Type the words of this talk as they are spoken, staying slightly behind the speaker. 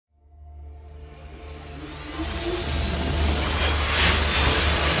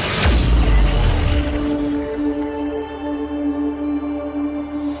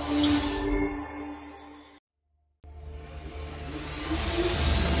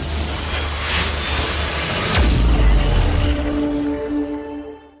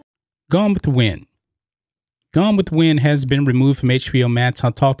Gone with the Wind. Gone with the Wind has been removed from HBO Max. I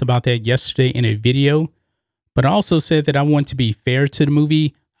talked about that yesterday in a video, but I also said that I want to be fair to the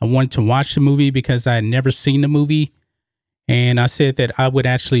movie. I wanted to watch the movie because I had never seen the movie, and I said that I would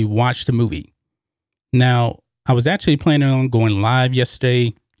actually watch the movie. Now, I was actually planning on going live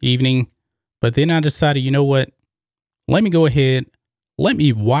yesterday evening, but then I decided, you know what? Let me go ahead. Let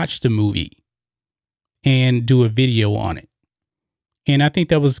me watch the movie and do a video on it. And I think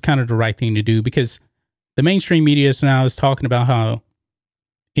that was kind of the right thing to do because the mainstream media now is talking about how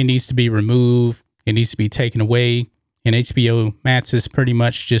it needs to be removed. It needs to be taken away. And HBO Max is pretty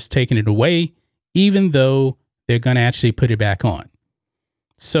much just taking it away, even though they're going to actually put it back on.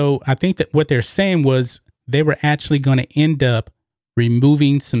 So I think that what they're saying was they were actually going to end up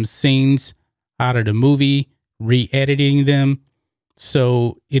removing some scenes out of the movie, re-editing them,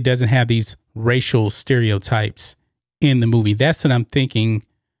 so it doesn't have these racial stereotypes in the movie. That's what I'm thinking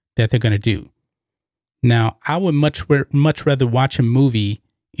that they're going to do. Now, I would much rather watch a movie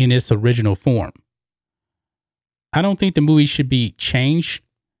in its original form. I don't think the movie should be changed.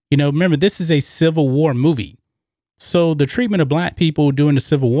 You know, remember, this is a Civil War movie. So the treatment of black people during the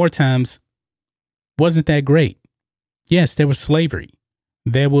Civil War times wasn't that great. Yes, there was slavery.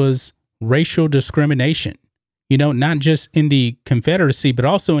 There was racial discrimination, you know, not just in the Confederacy, but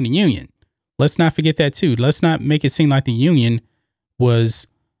also in the Union. Let's not forget that too. Let's not make it seem like the Union was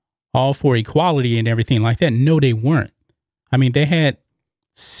all for equality and everything like that. No, they weren't. I mean, they had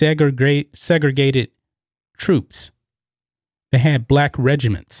segregated troops. They had black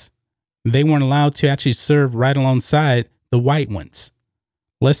regiments. They weren't allowed to actually serve right alongside the white ones.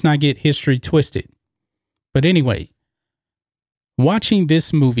 Let's not get history twisted. But anyway, watching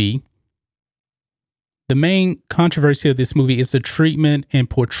this movie, the main controversy of this movie is the treatment and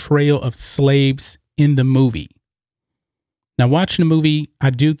portrayal of slaves in the movie. Now, watching the movie,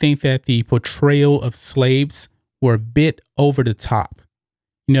 I do think that the portrayal of slaves were a bit over the top.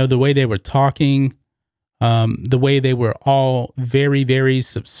 You know, the way they were talking, the way they were all very, very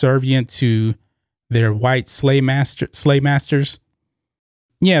subservient to their white slave masters.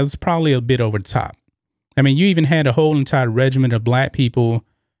 Yeah, it was probably a bit over the top. I mean, you even had a whole entire regiment of black people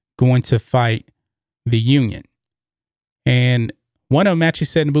going to fight the Union. And one of them actually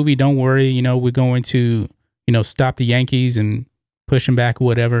said in the movie, don't worry, you know, we're going to, you know, stop the Yankees and push them back or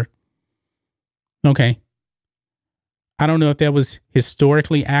whatever. Okay. I don't know if that was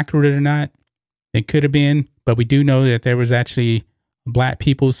historically accurate or not. It could have been, but we do know that there was actually black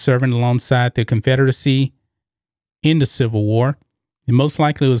people serving alongside the Confederacy in the Civil War. And most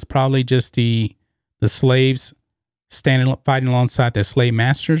likely it was probably just the slaves fighting alongside their slave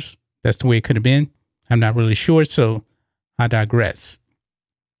masters. That's the way it could have been. I'm not really sure, so I digress.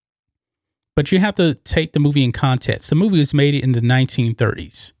 But you have to take the movie in context. The movie was made in the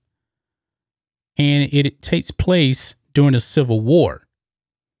 1930s. And it takes place during the Civil War.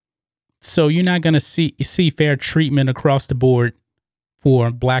 So you're not going to see fair treatment across the board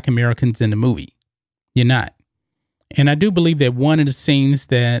for black Americans in the movie. You're not. And I do believe that one of the scenes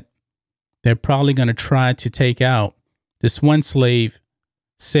that they're probably going to try to take out, this one slave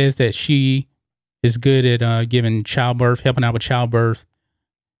says that she is good at giving childbirth, helping out with childbirth,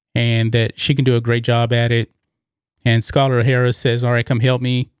 and that she can do a great job at it. And Scarlett O'Hara says, all right, come help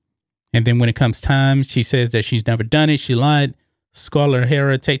me. And then when it comes time, she says that she's never done it. She lied. Scarlett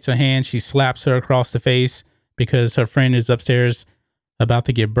O'Hara takes her hand. She slaps her across the face because her friend is upstairs about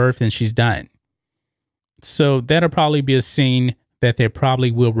to give birth and she's dying. So that'll probably be a scene that they probably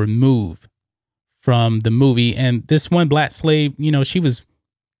will remove from the movie. And this one black slave, you know, she was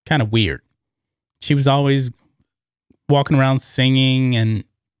kind of weird. She was always walking around singing and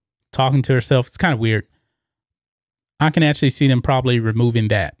talking to herself. It's kind of weird. I can actually see them probably removing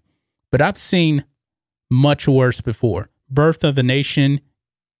that. But I've seen much worse before. Birth of the Nation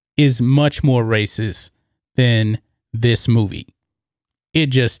is much more racist than this movie. It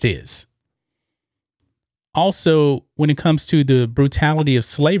just is. Also, when it comes to the brutality of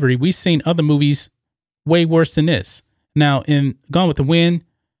slavery, we've seen other movies way worse than this. Now, in Gone with the Wind,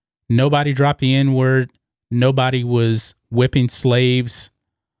 nobody dropped the N-word. Nobody was whipping slaves.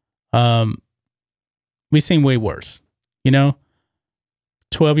 We've seen way worse. You know,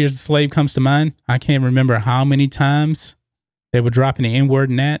 12 Years a Slave comes to mind. I can't remember how many times they were dropping the N-word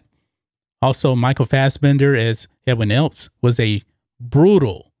in that. Also, Michael Fassbender as Edwin Elps was a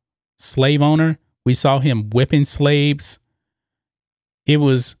brutal slave owner. We saw him whipping slaves. It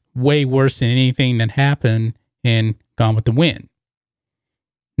was way worse than anything that happened in Gone with the Wind.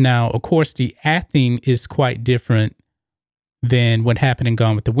 Now, of course, the acting is quite different than what happened in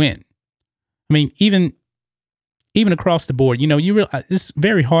Gone with the Wind. I mean, even even across the board, you know, it's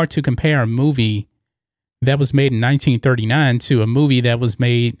very hard to compare a movie that was made in 1939 to a movie that was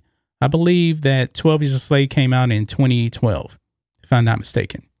made, I believe that 12 Years a Slave came out in 2012, if I'm not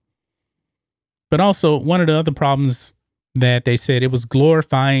mistaken. But also, one of the other problems that they said, it was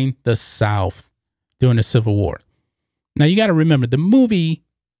glorifying the South during the Civil War. Now, you got to remember, the movie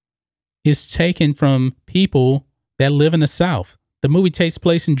is taken from people that live in the South. The movie takes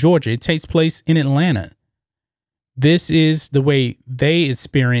place in Georgia. It takes place in Atlanta. This is the way they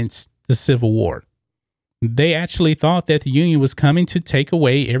experienced the Civil War. They actually thought that the Union was coming to take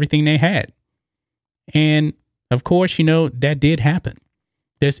away everything they had. And of course, you know, that did happen.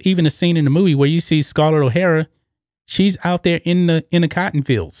 There's even a scene in the movie where you see Scarlett O'Hara. She's out there in the cotton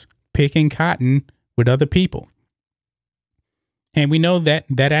fields, picking cotton with other people. And we know that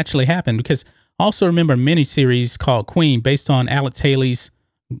that actually happened because also remember a miniseries called Queen based on Alex Haley's,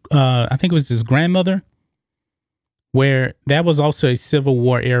 I think it was his grandmother, where that was also a Civil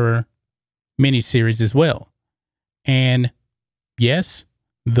War era miniseries as well. And yes,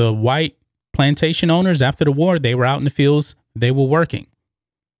 the white plantation owners after the war, they were out in the fields, they were working.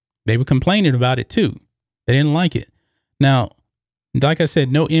 They were complaining about it too. They didn't like it. Now, like I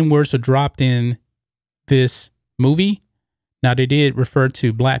said, no N-words are dropped in this movie. Now, they did refer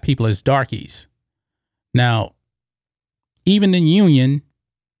to black people as darkies. Now, even in Union,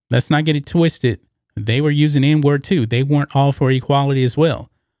 let's not get it twisted, they were using N-word too. They weren't all for equality as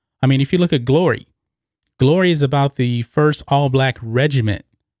well. I mean, if you look at Glory, Glory is about the first all-black regiment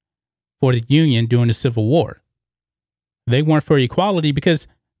for the Union during the Civil War. They weren't for equality because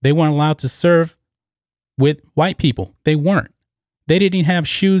they weren't allowed to serve with white people. They weren't. They didn't even have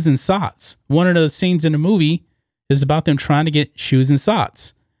shoes and socks. One of the scenes in the movie is about them trying to get shoes and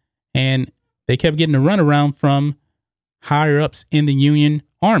socks. And they kept getting a runaround from higher ups in the Union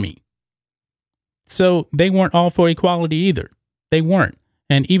Army. So they weren't all for equality either. They weren't.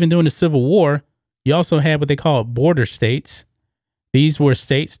 And even during the Civil War, you also had what they call border states. These were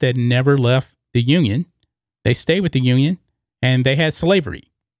states that never left the Union. They stayed with the Union and they had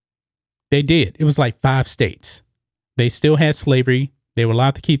slavery. They did. It was like 5 states. They still had slavery. They were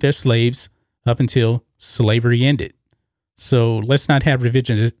allowed to keep their slaves up until slavery ended. So let's not have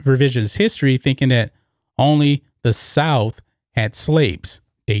revisionist history thinking that only the South had slaves.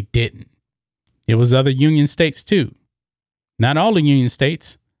 They didn't. It was other Union states too. Not all the Union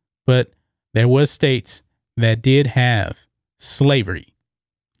states, but there was states that did have slavery.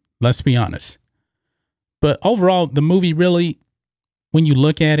 Let's be honest. But overall, the movie really, when you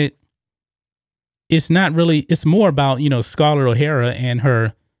look at it, it's not really, it's more about, you know, Scarlett O'Hara and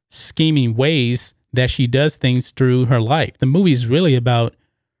her scheming ways that she does things through her life. The movie is really about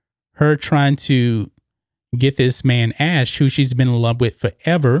her trying to get this man, Ash, who she's been in love with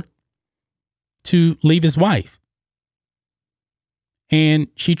forever, to leave his wife. And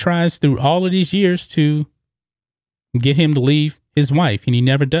she tries through all of these years to get him to leave his wife, and he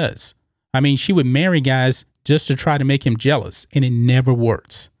never does. I mean, she would marry guys just to try to make him jealous, and it never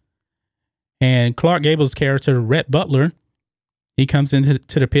works. And Clark Gable's character, Rhett Butler, he comes into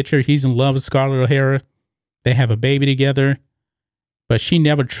the picture. He's in love with Scarlett O'Hara. They have a baby together, but she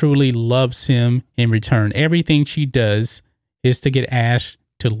never truly loves him in return. Everything she does is to get Ash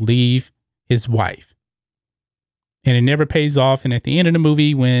to leave his wife. And it never pays off. And at the end of the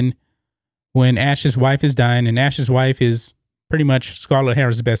movie, when Ash's wife is dying, and Ash's wife is pretty much Scarlett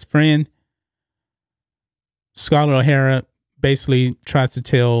O'Hara's best friend, Scarlett O'Hara basically tries to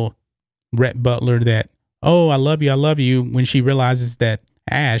tell Rhett Butler that, oh, I love you, when she realizes that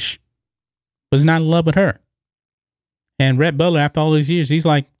Ash was not in love with her. And Rhett Butler, after all these years, he's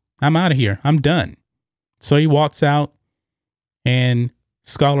like, I'm out of here. I'm done. So he walks out, and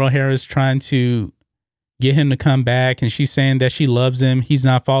Scarlett O'Hara is trying to get him to come back, and she's saying that she loves him. He's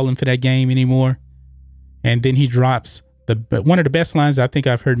not falling for that game anymore. And then he drops one of the best lines I think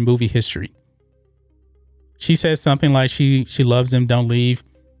I've heard in movie history. She says something like she loves him, don't leave.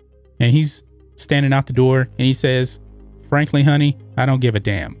 And he's standing out the door, and he says, frankly, honey, I don't give a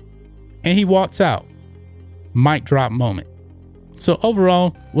damn. And he walks out. Mic drop moment. So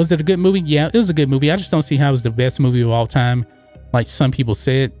overall, was it a good movie? Yeah, it was a good movie. I just don't see how it was the best movie of all time, like some people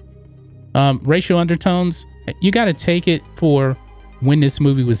said. Racial undertones, you got to take it for when this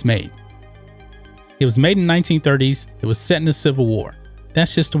movie was made. It was made in the 1930s. It was set in the Civil War.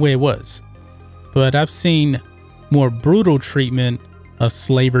 That's just the way it was. But I've seen more brutal treatment of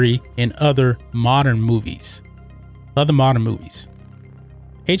slavery in other modern movies.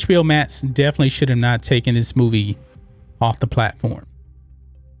 HBO Max definitely should have not taken this movie off the platform.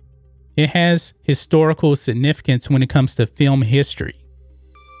 It has historical significance when it comes to film history.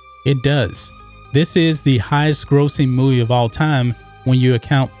 It does. This is the highest grossing movie of all time when you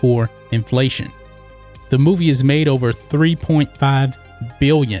account for inflation. The movie has made over $3.5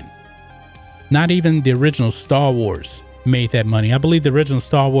 billion. Not even the original Star Wars made that money. I believe the original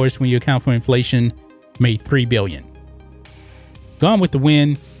Star Wars, when you account for inflation, made $3 billion. Gone with the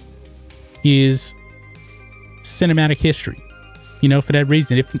Wind is cinematic history, you know, for that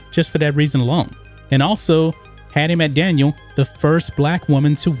reason, just for that reason alone. And also, Hattie McDaniel, the first black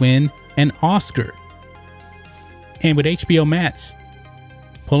woman to win an Oscar. And with HBO Max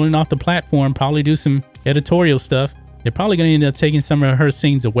pulling off the platform, probably do some editorial stuff, they're probably going to end up taking some of her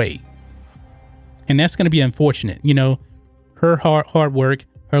scenes away. And that's going to be unfortunate. You know, her hard work,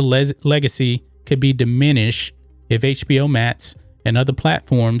 her legacy could be diminished if HBO Max and other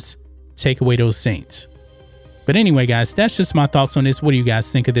platforms take away those scenes. But anyway, guys, that's just my thoughts on this. What do you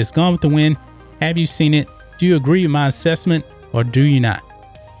guys think of this? Gone with the Wind. Have you seen it? Do you agree with my assessment or do you not?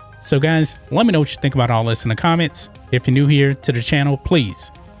 So guys, let me know what you think about all this in the comments. If you're new here to the channel,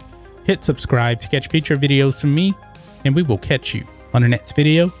 please hit subscribe to catch future videos from me, and we will catch you on the next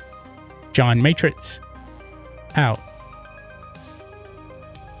video. John Matrixx, out.